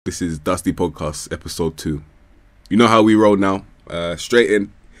This is Dusty Podcast, episode 2. You know how we roll now. Straight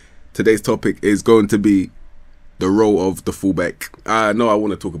in. Today's topic is going to be the role of the fullback. I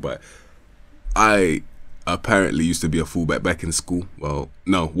want to talk about it. I apparently used to be a fullback back in school. Well,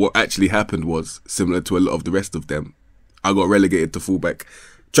 no, what actually happened was similar to a lot of the rest of them. I got relegated to fullback.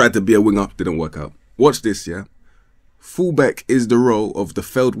 Tried to be a winger, didn't work out. Watch this, yeah? Fullback is the role of the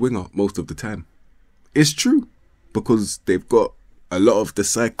failed winger most of the time. It's true, because they've got a lot of the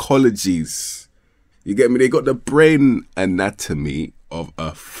psychologies. You get me? They got the brain anatomy of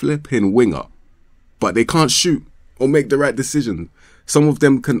a flipping winger, but they can't shoot or make the right decision. Some of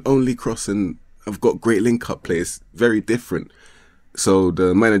them can only cross and have got great link-up plays. Very different. So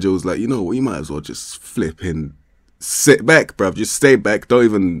the manager was like, you know what, you might as well just flip and sit back, bruv. Just stay back. Don't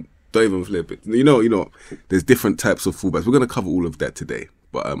even flip it. You know, there's different types of fullbacks. We're going to cover all of that today.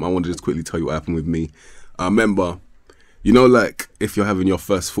 But I want to just quickly tell you what happened with me. I remember, you know, like if you're having your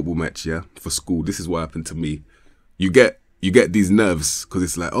first football match, yeah, for school, this is what happened to me. You get these nerves because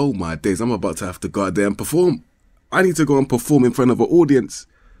it's like, oh my days, I'm about to have to go out there and perform. I need to go and perform in front of an audience.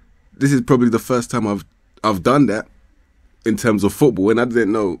 This is probably the first time I've done that in terms of football, and I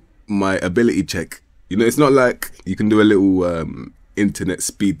didn't know my ability check. You know, it's not like you can do a little internet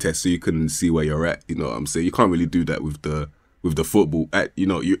speed test so you can see where you're at. You know what I'm saying? You can't really do that with the football. You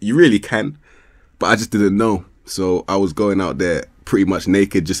know, you really can, but I just didn't know. So I was going out there pretty much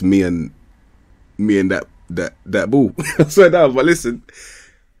naked, just me and that ball. So that, but listen,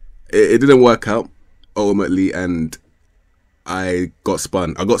 it didn't work out ultimately, and I got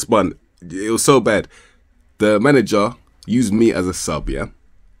spun. It was so bad. The manager used me as a sub, yeah?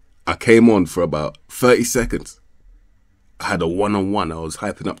 I came on for about 30 seconds. I had a one-on-one. I was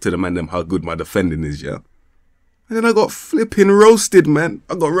hyping up to the man them how good my defending is, yeah? And then I got flipping roasted, man.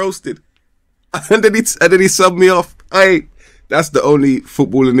 I got roasted. And then he subbed me off. That's the only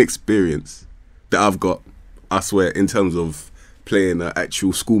footballing experience that I've got, I swear, in terms of playing an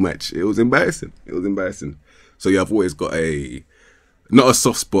actual school match. It was embarrassing. So yeah, I've always got not a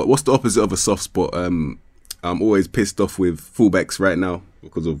soft spot. What's the opposite of a soft spot? I'm always pissed off with fullbacks right now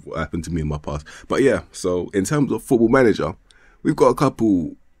because of what happened to me in my past. But yeah, so in terms of Football Manager, we've got a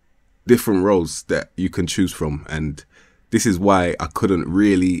couple different roles that you can choose from, and this is why I couldn't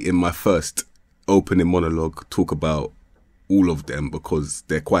really, in my first opening monologue, talk about all of them, because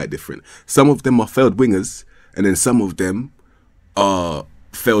they're quite different. Some of them are failed wingers, and then some of them are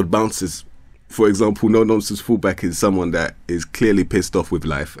failed bouncers. For example, no-nonsense fullback is someone that is clearly pissed off with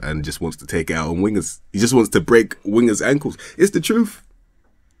life and just wants to take it out on wingers. He just wants to break wingers' ankles. It's the truth.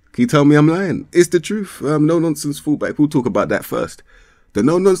 Can you tell me I'm lying? It's the truth. No-nonsense fullback. We'll talk about that first. The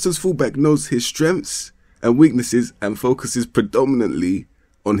no-nonsense fullback knows his strengths and weaknesses and focuses predominantly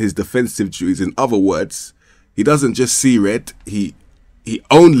on his defensive duties. In other words, he doesn't just see red. He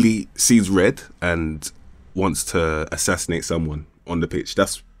only sees red and wants to assassinate someone on the pitch.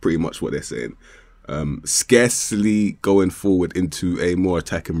 That's pretty much what they're saying. Scarcely going forward into a more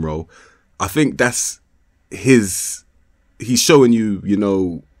attacking role. I think that's he's showing you, you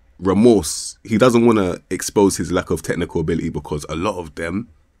know, remorse. He doesn't want to expose his lack of technical ability because a lot of them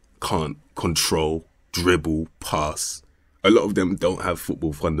can't control, dribble, pass. A lot of them don't have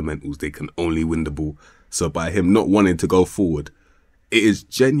football fundamentals. They can only win the ball. So by him not wanting to go forward, it is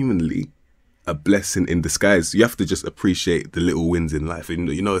genuinely a blessing in disguise. You have to just appreciate the little wins in life. You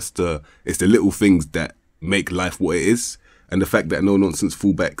know, it's the little things that make life what it is. And the fact that no-nonsense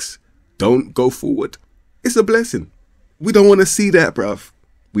fullbacks don't go forward, it's a blessing. We don't want to see that, bruv.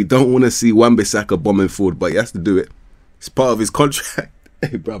 We don't want to see Wan-Bissaka bombing forward, but he has to do it. It's part of his contract.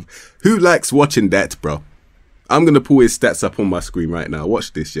 Hey, bruv, who likes watching that, bro? I'm going to pull his stats up on my screen right now.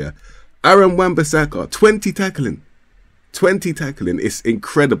 Watch this, yeah. Aaron Wan-Bissaka, 20 tackling. 20 tackling. It's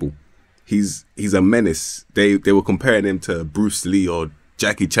incredible. He's a menace. They were comparing him to Bruce Lee or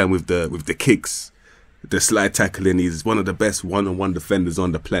Jackie Chan with the kicks, the slide tackling. He's one of the best one-on-one defenders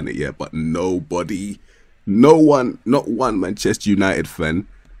on the planet, yeah. But not one Manchester United fan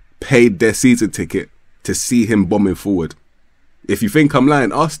paid their season ticket to see him bombing forward. If you think I'm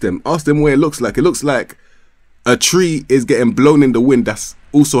lying, ask them what it looks like. It looks like a tree is getting blown in the wind that's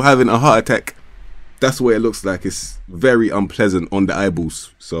also having a heart attack. That's what it looks like. It's very unpleasant on the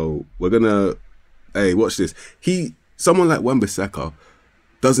eyeballs. So we're gonna, watch this. Someone like Wan-Bissaka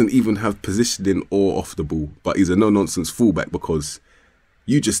doesn't even have positioning or off the ball, but he's a no-nonsense fullback because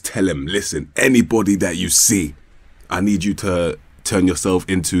you just tell him, listen, anybody that you see, I need you to turn yourself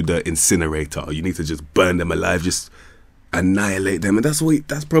into the incinerator. You need to just burn them alive, just annihilate them. And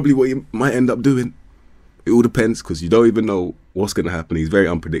that's probably what you might end up doing. It all depends, because you don't even know what's going to happen. He's very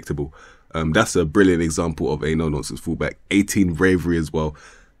unpredictable. That's a brilliant example of a no-nonsense fullback. 18 bravery as well.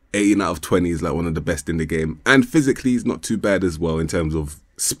 18 out of 20 is like one of the best in the game. And physically, he's not too bad as well in terms of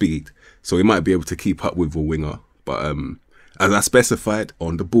speed. So he might be able to keep up with a winger. But as I specified,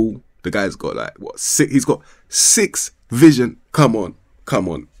 on the ball, the guy's got like, what, he's got 6 vision. Come on.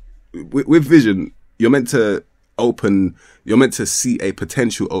 With vision, you're meant to see a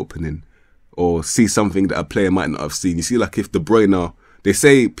potential opening or see something that a player might not have seen. You see, like if De Bruyne, they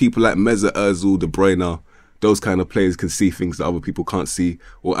say people like Mesut Ozil, De Bruyne, those kind of players can see things that other people can't see.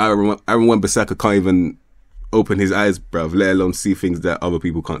 Or Aaron Wan-Bissaka can't even open his eyes, bruv, let alone see things that other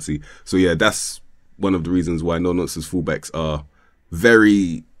people can't see. So yeah, that's one of the reasons why no-nonsense fullbacks are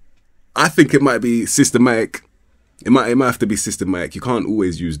very... I think it might be systematic. It might have to be systematic. You can't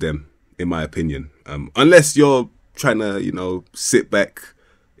always use them, in my opinion. Unless you're trying to, sit back.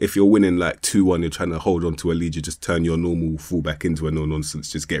 If you're winning like 2-1, you're trying to hold on to a lead, you just turn your normal fullback into a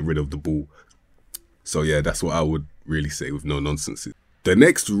no-nonsense, just get rid of the ball. So yeah, that's what I would really say with no-nonsense. The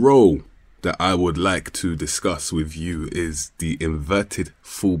next role that I would like to discuss with you is the inverted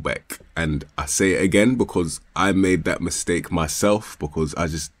fullback. And I say it again because I made that mistake myself, because I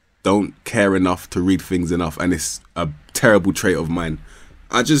just don't care enough to read things enough, and it's a terrible trait of mine.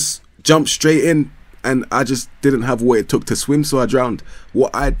 I just jumped straight in and I just didn't have what it took to swim, so I drowned.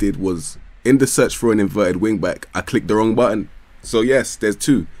 What I did was, in the search for an inverted wingback, I clicked the wrong button. So yes, there's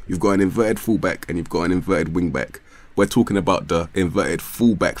 2. You've got an inverted fullback and you've got an inverted wingback. We're talking about the inverted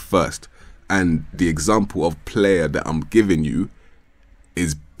fullback first. And the example of player that I'm giving you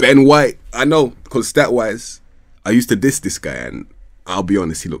is Ben White. I know, because stat-wise, I used to diss this guy, and I'll be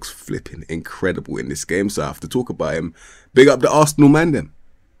honest, he looks flipping incredible in this game, so I have to talk about him. Big up the Arsenal man then.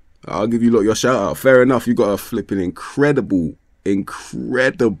 I'll give you your shout out. Fair enough, you got a flipping incredible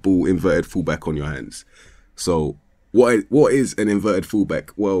inverted fullback on your hands. So what is an inverted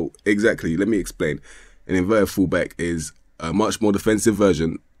fullback? Well, exactly, let me explain. An inverted fullback is a much more defensive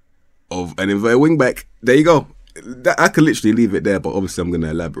version of an inverted wingback. There you go. I could literally leave it there, but obviously I'm going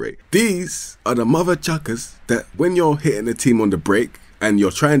to elaborate. These are the mother chuckers that when you're hitting a team on the break and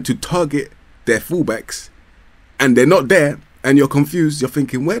you're trying to target their fullbacks and they're not there and you're confused, you're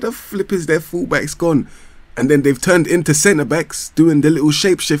thinking, where the flip is their fullbacks gone? And then they've turned into centre backs doing the little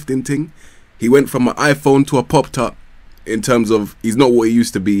shape shifting thing. He went from an iPhone to a Pop-Tart in terms of he's not what he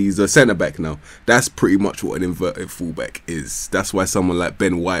used to be. He's a centre back now. That's pretty much what an inverted fullback is. That's why someone like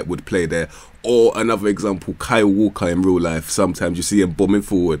Ben White would play there. Or another example, Kyle Walker in real life. Sometimes you see him bombing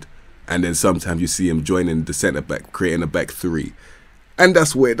forward, and then sometimes you see him joining the centre back, creating a back 3. And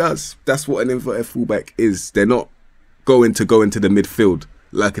that's what it does. That's what an inverted fullback is. They're not going to go into the midfield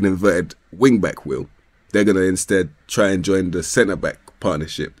like an inverted wingback will. They're going to instead try and join the centre back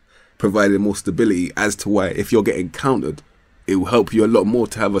partnership, providing more stability, as to why if you're getting countered, it will help you a lot more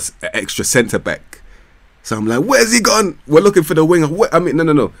to have an extra centre back. So I'm like, where's he gone? We're looking for the winger.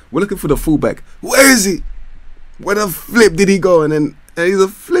 No. We're looking for the fullback. Where is he? Where the flip did he go? And he's a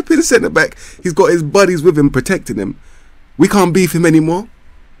flipping centre back. He's got his buddies with him protecting him. We can't beef him anymore.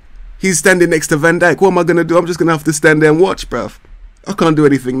 He's standing next to Van Dijk. What am I going to do? I'm just going to have to stand there and watch, bruv. I can't do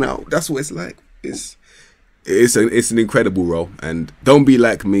anything now. That's what it's like. It's an incredible role, and don't be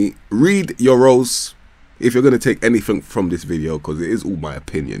like me. Read your roles if you're going to take anything from this video, because it is all my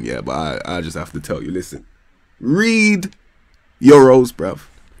opinion, yeah, but I just have to tell you, listen, read your roles, bruv.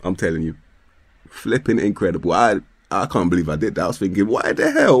 I'm telling you, flipping incredible. I can't believe I did that. I was thinking, why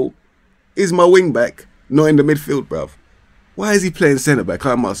the hell is my wing back not in the midfield, bruv? Why is he playing centre back?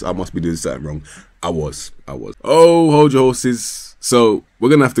 I must be doing something wrong. I was. Oh, hold your horses. So we're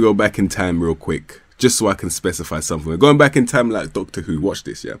going to have to go back in time real quick, just so I can specify something. We're going back in time like Doctor Who. Watch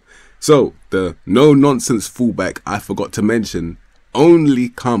this, yeah? So, the no-nonsense fullback, I forgot to mention, only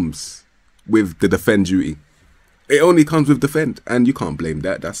comes with the defend duty. It only comes with defend, and you can't blame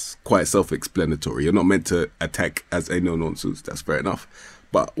that. That's quite self-explanatory. You're not meant to attack as a no-nonsense. That's fair enough.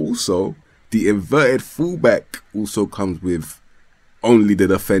 But also, the inverted fullback also comes with only the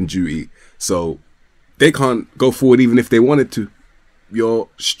defend duty. So, they can't go forward even if they wanted to. You're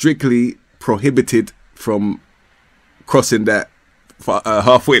strictly prohibited from crossing that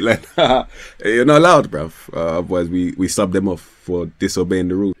halfway line. You're not allowed, bruv. Otherwise we sub them off for disobeying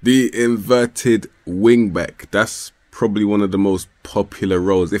the rules. The inverted wingback, that's probably one of the most popular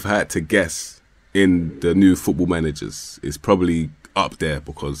roles, if I had to guess, in the new football managers. It's probably up there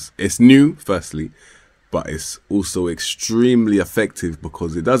because it's new, firstly, but it's also extremely effective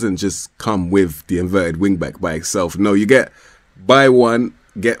because it doesn't just come with the inverted wingback by itself. No, you get buy one,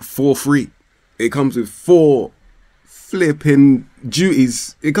 get 4 free. It comes with 4 flipping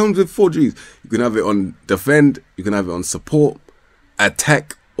duties. It comes with 4 duties. You can have it on defend, you can have it on support,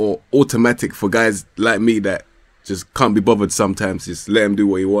 attack, or automatic for guys like me that just can't be bothered sometimes. Just let him do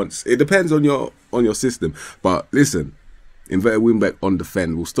what he wants. It depends on your system. But listen, inverted wingback on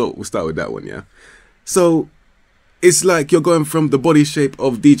defend. We'll start with that one, yeah. So it's like you're going from the body shape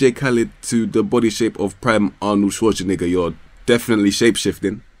of DJ Khaled to the body shape of prime Arnold Schwarzenegger. You're definitely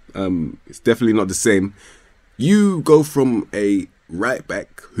shape-shifting. It's definitely not the same. You go from a right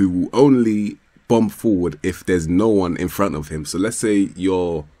back who will only bomb forward if there's no one in front of him. So let's say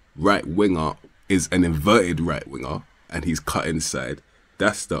your right winger is an inverted right winger and he's cut inside.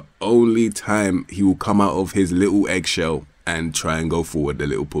 That's the only time he will come out of his little eggshell and try and go forward, the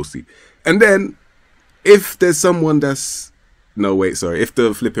little pussy. And then if there's someone that's... No, wait, sorry. If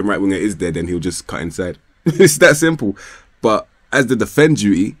the flipping right winger is there, then he'll just cut inside. It's that simple. But as the defend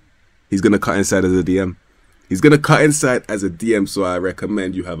duty, he's going to cut inside as a DM. He's going to cut inside as a DM, so I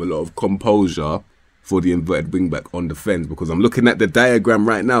recommend you have a lot of composure for the inverted wingback on defense, because I'm looking at the diagram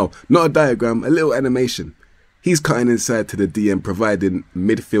right now. Not a diagram, a little animation. He's cutting inside to the DM, providing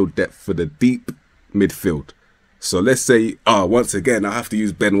midfield depth for the deep midfield. So let's say, once again, I have to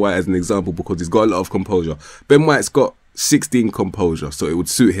use Ben White as an example because he's got a lot of composure. Ben White's got 16 composure, so it would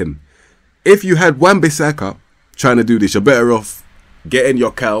suit him. If you had Wan-Bissaka trying to do this, you're better off getting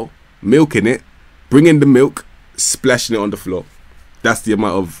your cow, milking it, bringing the milk, splashing it on the floor. That's the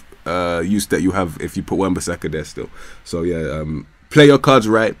amount of use that you have if you put Wan-Bissaka there still. So yeah, play your cards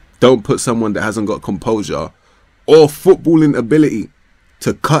right. Don't put someone that hasn't got composure or footballing ability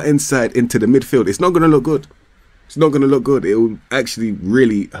to cut inside into the midfield. It's not going to look good. It's not going to look good. It will actually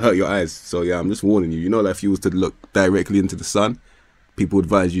really hurt your eyes. So yeah, I'm just warning you. You know, like if you was to look directly into the sun, people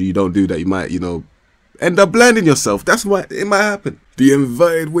advise you don't do that. You might, end up blinding yourself. That's why it might happen. The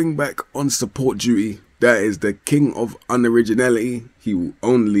inverted wingback on support duty. That is the king of unoriginality. He will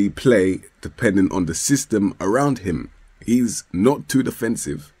only play depending on the system around him. He's not too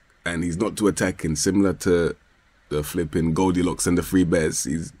defensive and he's not too attacking, similar to the flipping Goldilocks and the Three Bears.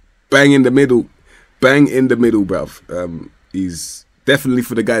 He's bang in the middle. Bang in the middle, bruv. He's definitely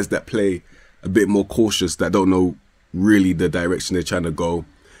for the guys that play a bit more cautious, that don't know really the direction they're trying to go.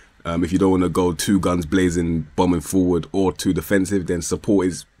 If you don't want to go two guns blazing, bombing forward, or too defensive, then support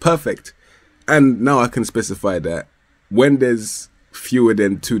is perfect. And now I can specify that when there's fewer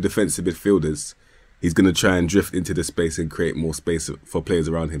than two defensive midfielders, he's going to try and drift into the space and create more space for players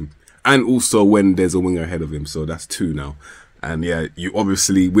around him. And also when there's a winger ahead of him, so that's two now. And yeah, you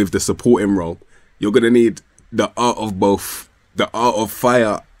obviously, with the supporting role, you're going to need the art of both, the art of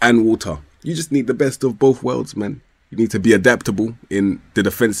fire and water. You just need the best of both worlds, man. You need to be adaptable in the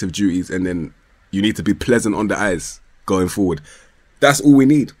defensive duties, and then you need to be pleasant on the eyes going forward. That's all we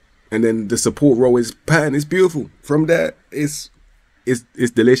need. And then the support role is pattern. It's beautiful. From there, it's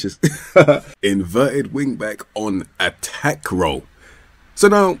delicious. Inverted wingback on attack role. So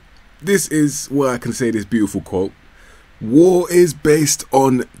now, this is where I can say this beautiful quote. War is based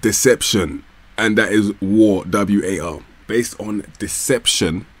on deception. And that is war, W-A-R. Based on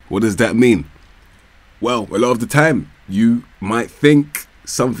deception. What does that mean? Well, a lot of the time, you might think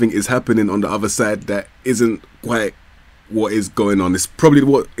something is happening on the other side that isn't quite what is going on. It's probably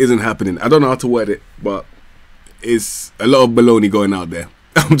what isn't happening. I don't know how to word it, but it's a lot of baloney going out there.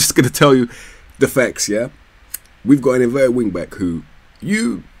 I'm just going to tell you the facts, yeah? We've got an inverted wingback who,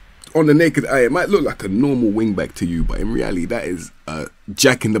 on the naked eye, it might look like a normal wingback to you, but in reality, that is a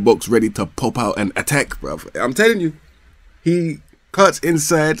jack in the box ready to pop out and attack, bruv. I'm telling you, he cuts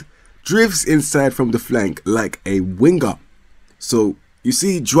inside, drifts inside from the flank like a winger. So, you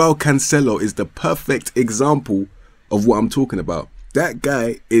see, Joao Cancelo is the perfect example of what I'm talking about. That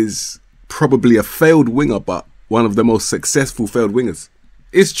guy is probably a failed winger, but one of the most successful failed wingers.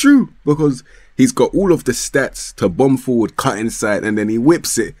 It's true, because he's got all of the stats to bomb forward, cut inside, and then he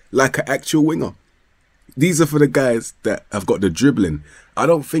whips it like an actual winger. These are for the guys that have got the dribbling. I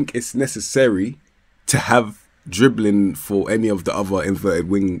don't think it's necessary to have dribbling for any of the other inverted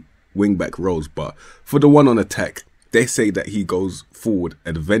wingback roles, but for the one on attack, they say that he goes forward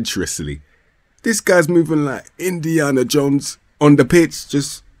adventurously. This guy's moving like Indiana Jones on the pitch.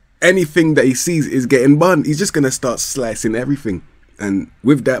 Just anything that he sees is getting burned. He's just going to start slicing everything. And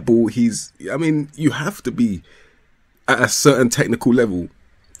with that ball, you have to be at a certain technical level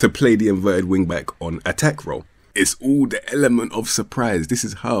to play the inverted wingback on attack role. It's all the element of surprise. This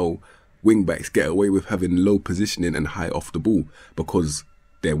is how wingbacks get away with having low positioning and high off the ball, because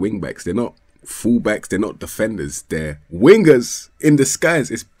they're wingbacks. They're not fullbacks. They're not defenders. They're wingers in disguise.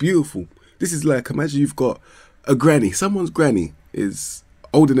 It's beautiful. This is like, imagine you've got a granny. Someone's granny is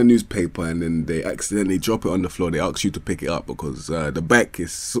holding a newspaper and then they accidentally drop it on the floor. They ask you to pick it up because the back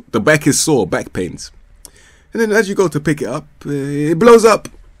is sore, back pains. And then as you go to pick it up, it blows up.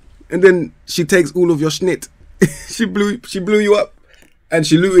 And then she takes all of your schnit she blew you up and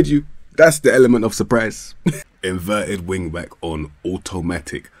she looted you. That's the element of surprise. Inverted wingback on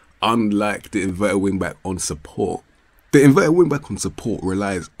automatic. Unlike the inverted wingback on support. The inverted wingback on support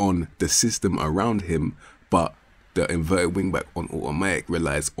relies on the system around him, but the inverted wingback on automatic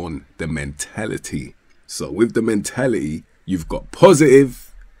relies on the mentality. So with the mentality, you've got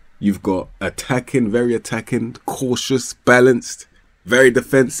positive, you've got attacking, very attacking, cautious, balanced, very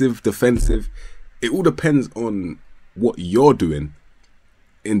defensive. It all depends on what you're doing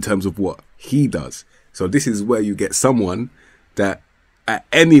in terms of what he does. So this is where you get someone that at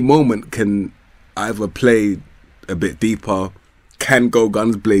any moment can either play a bit deeper, can go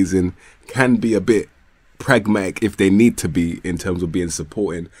guns blazing, can be a bit pragmatic if they need to be in terms of being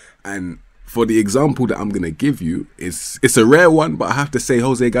supporting. And for the example that I'm going to give you, it's a rare one, but I have to say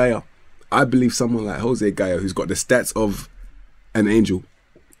Jose Gaya. I believe someone like Jose Gaya, who's got the stats of an angel.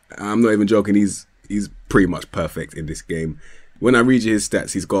 I'm not even joking, he's pretty much perfect in this game. When I read you his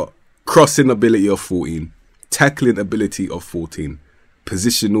stats, he's got crossing ability of 14, tackling ability of 14,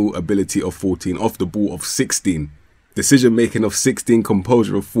 positional ability of 14, off the ball of 16, decision making of 16,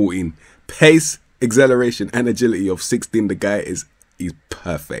 composure of 14, pace, acceleration and agility of 16. The guy he's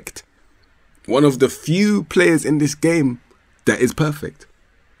perfect. One of the few players in this game that is perfect.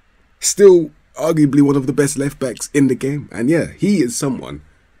 Still arguably one of the best left backs in the game. And yeah, he is someone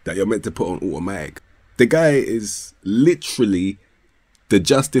that you're meant to put on automatic. The guy is literally the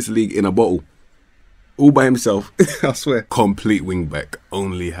Justice League in a bottle. All by himself, I swear. Complete wingback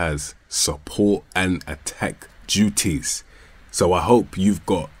only has support and attack duties. So I hope you've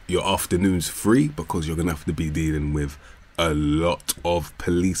got your afternoons free, because you're going to have to be dealing with a lot of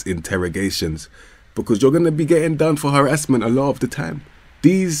police interrogations, because you're going to be getting done for harassment a lot of the time.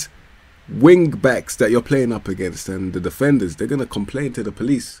 These wingbacks that you're playing up against and the defenders, they're going to complain to the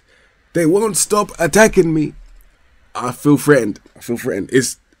police. They won't stop attacking me. I feel threatened.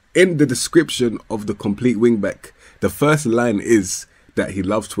 It's in the description of the complete wingback. The first line is that he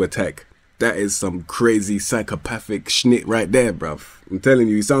loves to attack. That is some crazy psychopathic schnit right there, bruv. I'm telling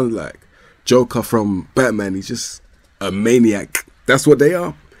you, he sounds like Joker from Batman. He's just a maniac. That's what they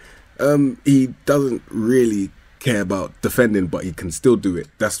are. He doesn't really care about defending, but he can still do it.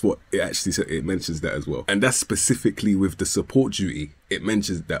 That's what it actually says. It mentions that as well. And that's specifically with the support duty. It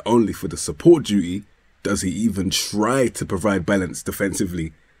mentions that only for the support duty does he even try to provide balance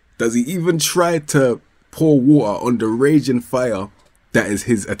defensively. Does he even try to pour water on the raging fire that is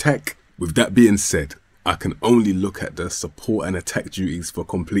his attack? With that being said, I can only look at the support and attack duties for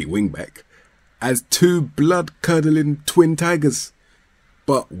complete wingback as two blood-curdling twin tigers,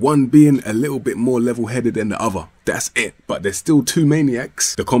 but one being a little bit more level-headed than the other. That's it. But there's still two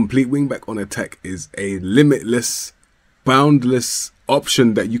maniacs. The complete wingback on attack is a limitless, boundless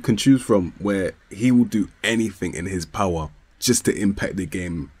option that you can choose from, where he will do anything in his power just to impact the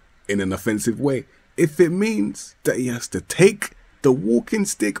game in an offensive way. If it means that he has to take the walking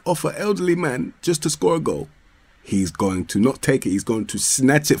stick off an elderly man just to score a goal, he's going to not take it. He's going to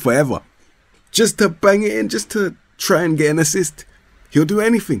snatch it forever. Just to bang it in, just to try and get an assist. He'll do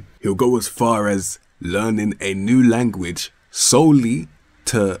anything. He'll go as far as learning a new language solely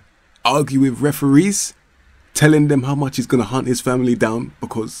to argue with referees, telling them how much he's going to hunt his family down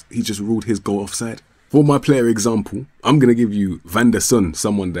because he just ruled his goal offside. For my player example, I'm going to give you Van der Sun,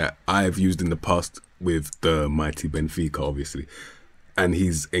 someone that I've used in the past with the mighty Benfica, obviously. And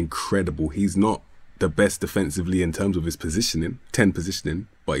he's incredible. He's not the best defensively in terms of his positioning, 10 positioning,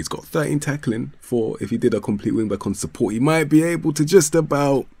 but he's got 13 tackling. For if he did a complete wingback on support, he might be able to just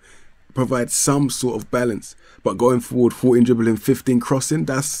about provide some sort of balance. But going forward, 14 dribbling, 15 crossing,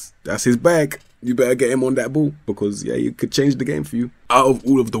 that's his bag. You better get him on that ball, because yeah, you could change the game for you. Out of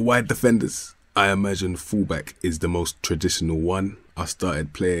all of the wide defenders, I imagine fullback is the most traditional one. I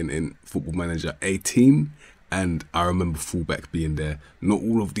started playing in Football Manager 18 and I remember fullback being there. Not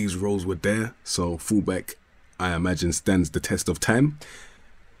all of these roles were there, so fullback, I imagine, stands the test of time.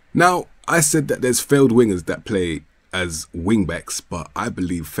 Now, I said that there's failed wingers that play as wingbacks, but I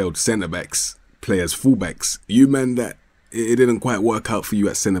believe failed centre-backs play as fullbacks. You man that it didn't quite work out for you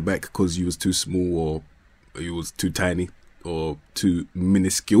at centre-back because you was too small or you was too tiny or too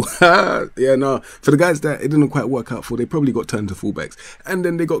minuscule. Yeah, no. For the guys that it didn't quite work out for, they probably got turned to fullbacks. And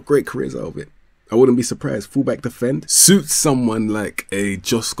then they got great careers out of it. I wouldn't be surprised. Fullback defend suits someone like a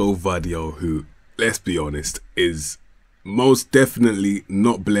Josko Vadio who, let's be honest, is most definitely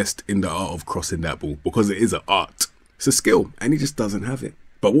not blessed in the art of crossing that ball, because it is an art. It's a skill and he just doesn't have it.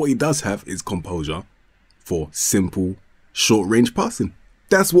 But what he does have is composure for simple, short-range passing.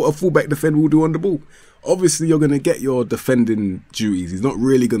 That's what a fullback defender will do on the ball. Obviously, you're going to get your defending duties. He's not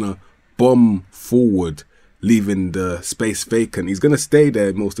really going to bomb forward leaving the space vacant. He's going to stay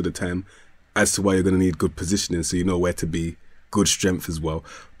there most of the time, as to why you're going to need good positioning, so you know where to be, good strength as well.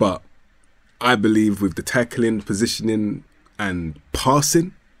 But I believe with the tackling, positioning and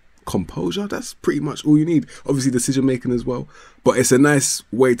passing, composure, that's pretty much all you need. Obviously decision making as well, but it's a nice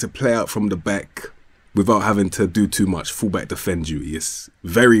way to play out from the back without having to do too much fullback defend duty. It's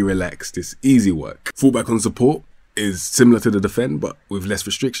very relaxed, it's easy work. Fullback on support is similar to the defend, but with less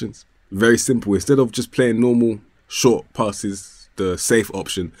restrictions. Very simple. Instead of just playing normal short passes, the safe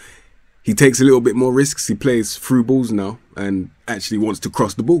option, he takes a little bit more risks. He plays through balls now and actually wants to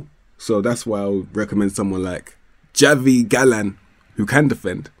cross the ball. So that's why I would recommend someone like Javi Gallan, who can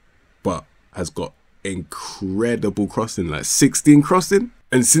defend, but has got incredible crossing, like 16 crossing.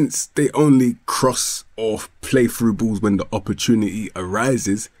 And since they only cross or play through balls when the opportunity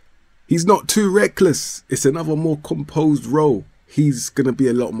arises, he's not too reckless. It's another more composed role. He's going to be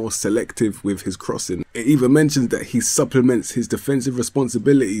a lot more selective with his crossing. It even mentions that he supplements his defensive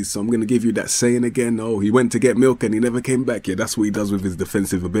responsibilities. So I'm going to give you that saying again. Oh, he went to get milk and he never came back. Yeah, that's what he does with his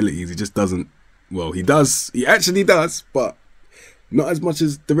defensive abilities. He just doesn't, well, he does. He actually does, but not as much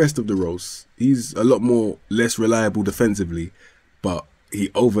as the rest of the roles. He's a lot more less reliable defensively, but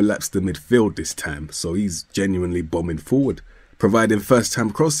he overlaps the midfield this time. So he's genuinely bombing forward, providing first-time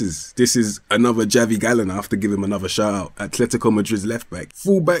crosses. This is another Javi Gallan. I have to give him another shout-out. Atletico Madrid's left-back.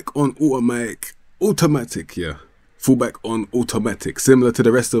 Fullback on automatic, yeah. Fullback on automatic. Similar to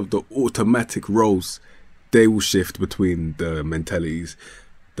the rest of the automatic roles, they will shift between the mentalities.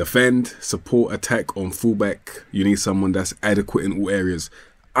 Defend, support, attack on fullback. You need someone that's adequate in all areas.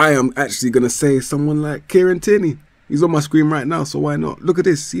 I am actually going to say someone like Kieran Tierney. He's on my screen right now, so why not? Look at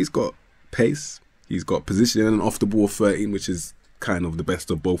this. He's got pace. He's got positioning and off the ball 13, which is kind of the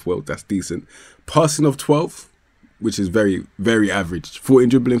best of both worlds. That's decent. Passing of 12, which is very, very average. 14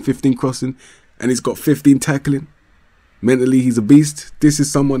 dribbling, 15 crossing, and he's got 15 tackling. Mentally, he's a beast. This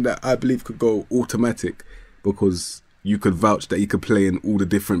is someone that I believe could go automatic because you could vouch that he could play in all the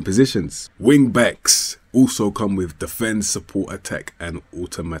different positions. Wing backs also come with defense, support, attack, and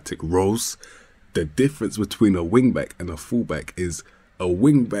automatic roles. The difference between a wing back and a fullback is a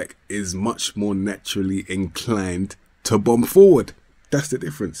wingback is much more naturally inclined to bomb forward. That's the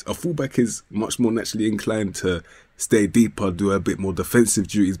difference. A fullback is much more naturally inclined to stay deeper, do a bit more defensive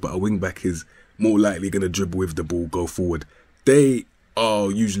duties, but a wingback is more likely going to dribble with the ball, go forward. They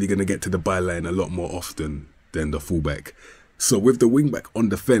are usually going to get to the byline a lot more often than the fullback. So with the wingback on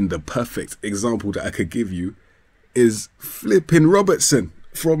defend, the perfect example that I could give you is flipping Robertson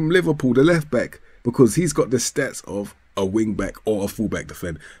from Liverpool, the left back, because he's got the stats of a wing back or a fullback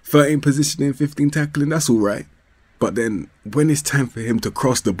defend. 13 positioning, 15 tackling, that's all right. But then when it's time for him to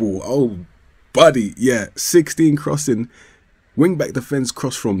cross the ball, oh buddy, yeah, 16 crossing, wing back defense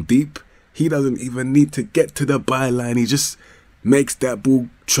cross from deep. He doesn't even need to get to the byline. He just makes that ball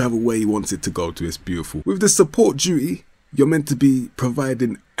travel where he wants it to go to. It's beautiful. With the support duty, you're meant to be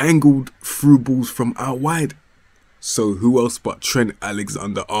providing angled through balls from out wide. So who else but Trent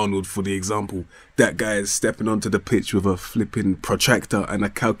Alexander-Arnold, for the example? That guy is stepping onto the pitch with a flipping protractor and a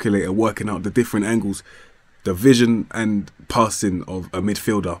calculator, working out the different angles. The vision and passing of a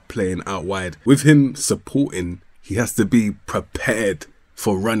midfielder playing out wide. With him supporting, he has to be prepared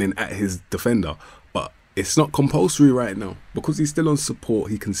for running at his defender. But it's not compulsory right now. Because he's still on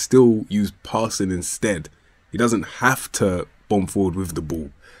support, he can still use passing instead. He doesn't have to bomb forward with the ball.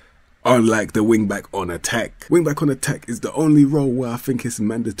 Unlike the wingback on attack. Wingback on attack is the only role where I think it's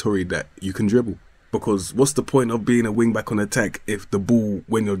mandatory that you can dribble. Because what's the point of being a wingback on attack if the ball,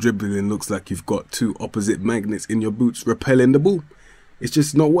 when you're dribbling, looks like you've got two opposite magnets in your boots repelling the ball? It's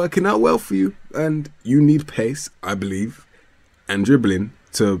just not working out well for you. And you need pace, I believe, and dribbling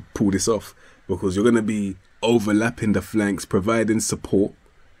to pull this off. Because you're going to be overlapping the flanks, providing support.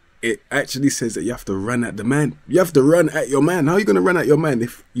 It actually says that you have to run at the man. You have to run at your man. How are you going to run at your man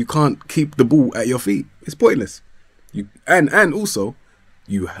if you can't keep the ball at your feet? It's pointless. And also,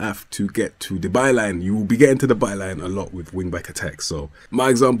 you have to get to the byline. You will be getting to the byline a lot with wingback attacks. So my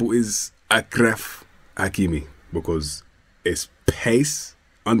example is Achraf Hakimi, because it's pace,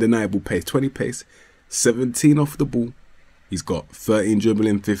 undeniable pace, 20 pace, 17 off the ball. He's got 13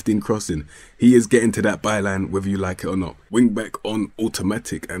 dribbling, 15 crossing. He is getting to that byline whether you like it or not. Wingback on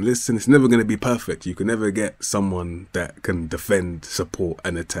automatic. And listen, it's never going to be perfect. You can never get someone that can defend, support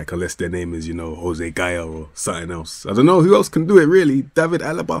and attack unless their name is, you know, Jose Gaya or something else. I don't know who else can do it really. David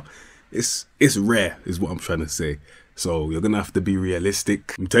Alaba. It's rare is what I'm trying to say. So you're going to have to be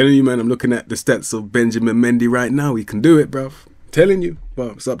realistic. I'm telling you, man, I'm looking at the stats of Benjamin Mendy right now. He can do it, bruv. Telling you,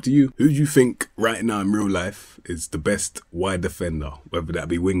 but it's up to you. Who do you think right now in real life is the best wide defender? Whether that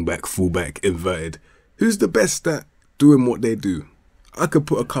be wing back, full back, inverted. Who's the best at doing what they do? I could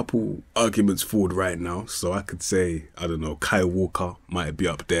put a couple arguments forward right now. So I could say, I don't know, Kyle Walker might be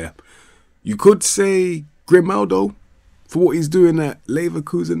up there. You could say Grimaldo for what he's doing at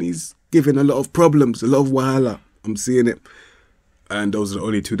Leverkusen. He's giving a lot of problems, a lot of wahala. I'm seeing it. And those are the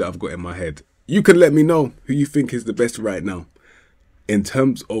only two that I've got in my head. You can let me know who you think is the best right now. In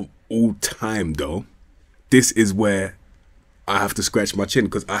terms of all time, though, this is where I have to scratch my chin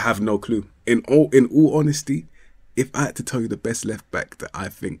because I have no clue. In all honesty, if I had to tell you the best left back that I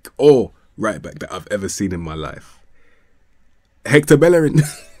think, or right back that I've ever seen in my life, Hector Bellerin.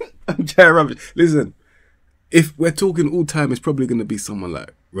 I'm trying rubbish. Listen, if we're talking all time, it's probably going to be someone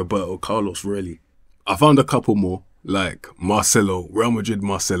like Roberto Carlos, really. I found a couple more, like Marcelo, Real Madrid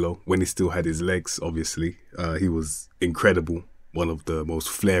Marcelo, when he still had his legs, obviously. He was incredible. One of the most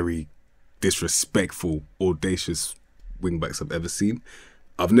flary, disrespectful, audacious wingbacks I've ever seen.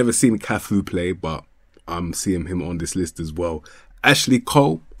 I've never seen Cafu play, but I'm seeing him on this list as well. Ashley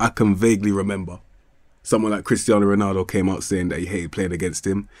Cole, I can vaguely remember. Someone like Cristiano Ronaldo came out saying that he hated playing against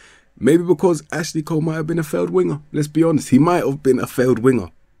him. Maybe because Ashley Cole might have been a failed winger. Let's be honest, he might have been a failed winger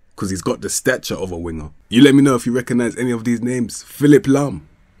because he's got the stature of a winger. You let me know if you recognise any of these names. Philipp Lahm,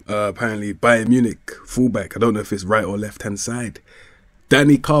 apparently Bayern Munich, fullback. I don't know if it's right or left-hand side.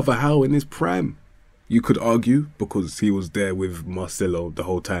 Danny Carvajal in his prime. You could argue because he was there with Marcelo the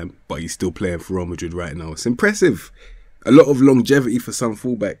whole time, but he's still playing for Real Madrid right now. It's impressive. A lot of longevity for some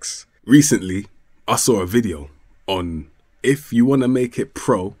fullbacks. Recently, I saw a video on if you want to make it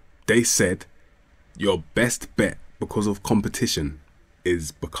pro, they said your best bet because of competition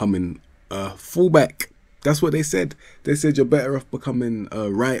is becoming a fullback. That's what they said. They said you're better off becoming a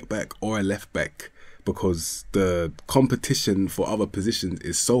right back or a left back because the competition for other positions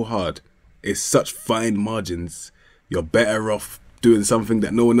is so hard. It's such fine margins. You're better off doing something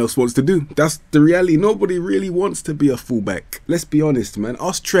that no one else wants to do. That's the reality. Nobody really wants to be a fullback. Let's be honest, man.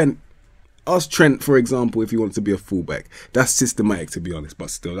 Ask Trent, for example, if he wants to be a fullback. That's systematic, to be honest.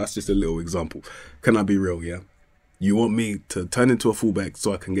 But still, that's just a little example. Can I be real, yeah? You want me to turn into a fullback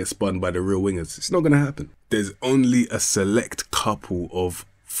so I can get spun by the real wingers? It's not going to happen. There's only a select couple of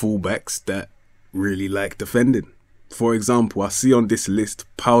fullbacks that really like defending. For example, I see on this list,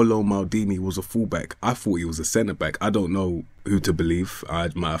 Paolo Maldini was a fullback. I thought he was a centre-back. I don't know who to believe. I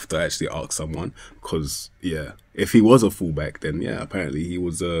might have to actually ask someone. Because, yeah, if he was a fullback, then, yeah, apparently he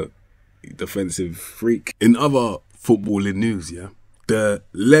was a defensive freak. In other footballing news, yeah, the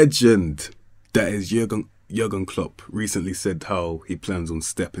legend that is Jurgen Klopp recently said how he plans on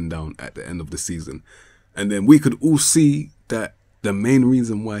stepping down at the end of the season. And then we could all see that the main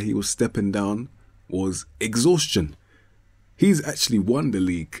reason why he was stepping down was exhaustion. He's actually won the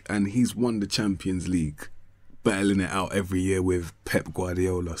league and he's won the Champions League, battling it out every year with Pep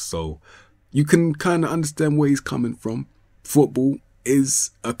Guardiola. So you can kind of understand where he's coming from. Football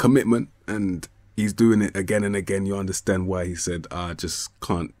is a commitment and he's doing it again and again. You understand why he said, I just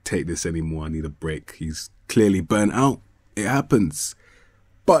can't take this anymore. I need a break. He's clearly burnt out. It happens.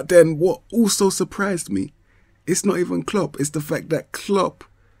 But then what also surprised me, it's not even Klopp. It's the fact that Klopp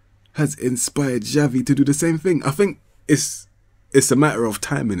has inspired Xavi to do the same thing. I think it's a matter of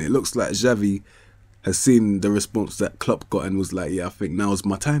timing. It looks like Xavi has seen the response that Klopp got and was like, yeah, I think now's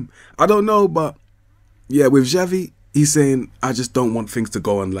my time. I don't know, but yeah, with Xavi, he's saying, I just don't want things to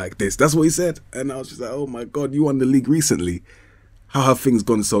go on like this. That's what he said. And I was just like, oh my God, you won the league recently. How have things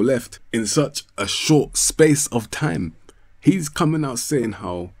gone so left in such a short space of time? He's coming out saying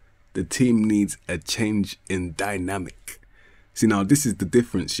how the team needs a change in dynamic. See, now this is the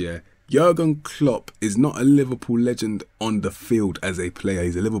difference, yeah. Jurgen Klopp is not a Liverpool legend on the field as a player.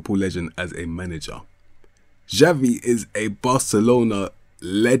 He's a Liverpool legend as a manager. Xavi is a Barcelona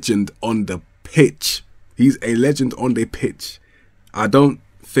legend on the pitch. He's a legend on the pitch. I don't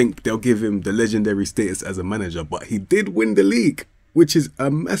think they'll give him the legendary status as a manager, but he did win the league, which is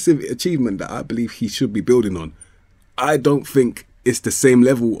a massive achievement that I believe he should be building on. I don't think it's the same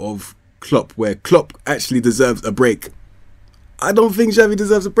level of Klopp where Klopp actually deserves a break. I don't think Xavi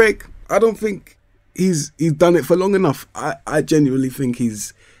deserves a break. I don't think he's done it for long enough. I genuinely think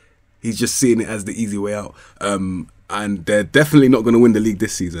he's just seeing it as the easy way out. And they're definitely not going to win the league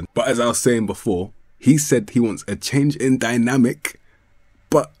this season. But as I was saying before, he said he wants a change in dynamic.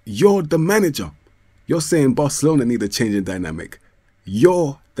 But you're the manager. You're saying Barcelona need a change in dynamic.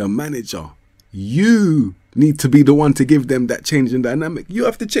 You're the manager. You need to be the one to give them that change in dynamic. You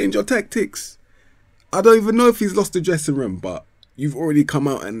have to change your tactics. I don't even know if he's lost the dressing room, but you've already come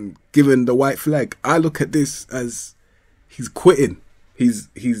out and given the white flag. I look at this as he's quitting.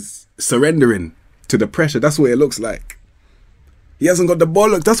 He's surrendering to the pressure. That's what it looks like. He hasn't got the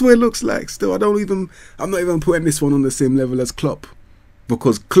bollocks. That's what it looks like. Still, I'm not even putting this one on the same level as Klopp.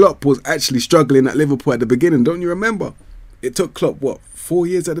 Because Klopp was actually struggling at Liverpool at the beginning. Don't you remember? It took Klopp, 4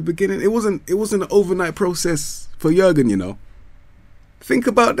 years at the beginning? It wasn't an overnight process for Jurgen, you know. Think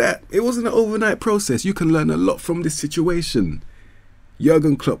about that. It wasn't an overnight process. You can learn a lot from this situation.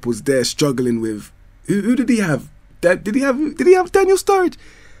 Jurgen Klopp was there struggling with... Who did he have? Did he have Daniel Sturridge?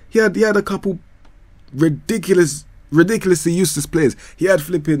 He had a couple ridiculously useless players. He had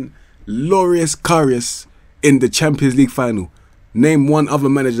flipping Loris Karius in the Champions League final. Name one other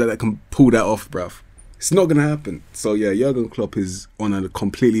manager that can pull that off, bruv. It's not going to happen. So yeah, Jurgen Klopp is on a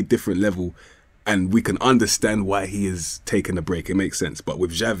completely different level, and we can understand why he is taking a break. It makes sense. But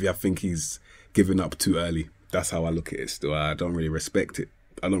with Xavi, I think he's given up too early. That's how I look at it still. I don't really respect it.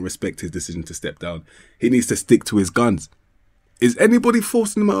 I don't respect his decision to step down. He needs to stick to his guns. Is anybody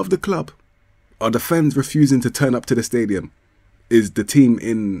forcing him out of the club? Are the fans refusing to turn up to the stadium? Is the team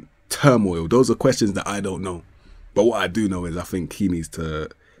in turmoil? Those are questions that I don't know. But what I do know is I think he needs to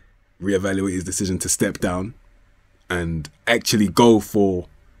reevaluate his decision to step down and actually go for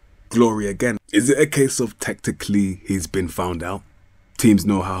glory again. Is it a case of tactically he's been found out? Teams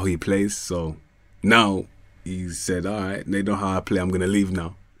know how he plays, so now he said, all right, they know how I play, I'm going to leave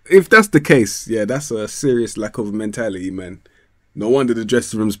now. If that's the case, yeah, that's a serious lack of mentality, man. No wonder the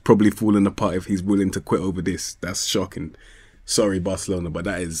dressing room's probably falling apart if he's willing to quit over this. That's shocking. Sorry, Barcelona, but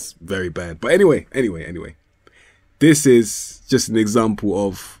that is very bad. But anyway. This is just an example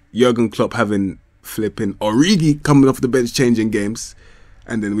of Jurgen Klopp having flipping Origi coming off the bench changing games.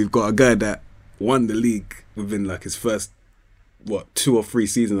 And then we've got a guy that won the league within like his first, 2 or 3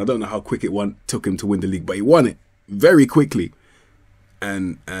 seasons. I don't know how quick it took him to win the league, but he won it very quickly.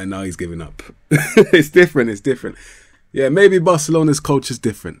 And now he's giving up. It's different. Yeah, maybe Barcelona's culture is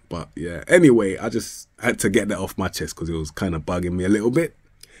different. But yeah, anyway, I just had to get that off my chest because it was kind of bugging me a little bit.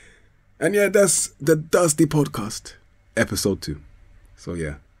 And yeah, that's the Dusty Podcast, episode 2. So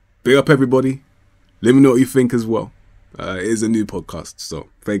yeah, big up everybody. Let me know what you think as well. It is a new podcast, so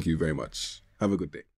thank you very much. Have a good day.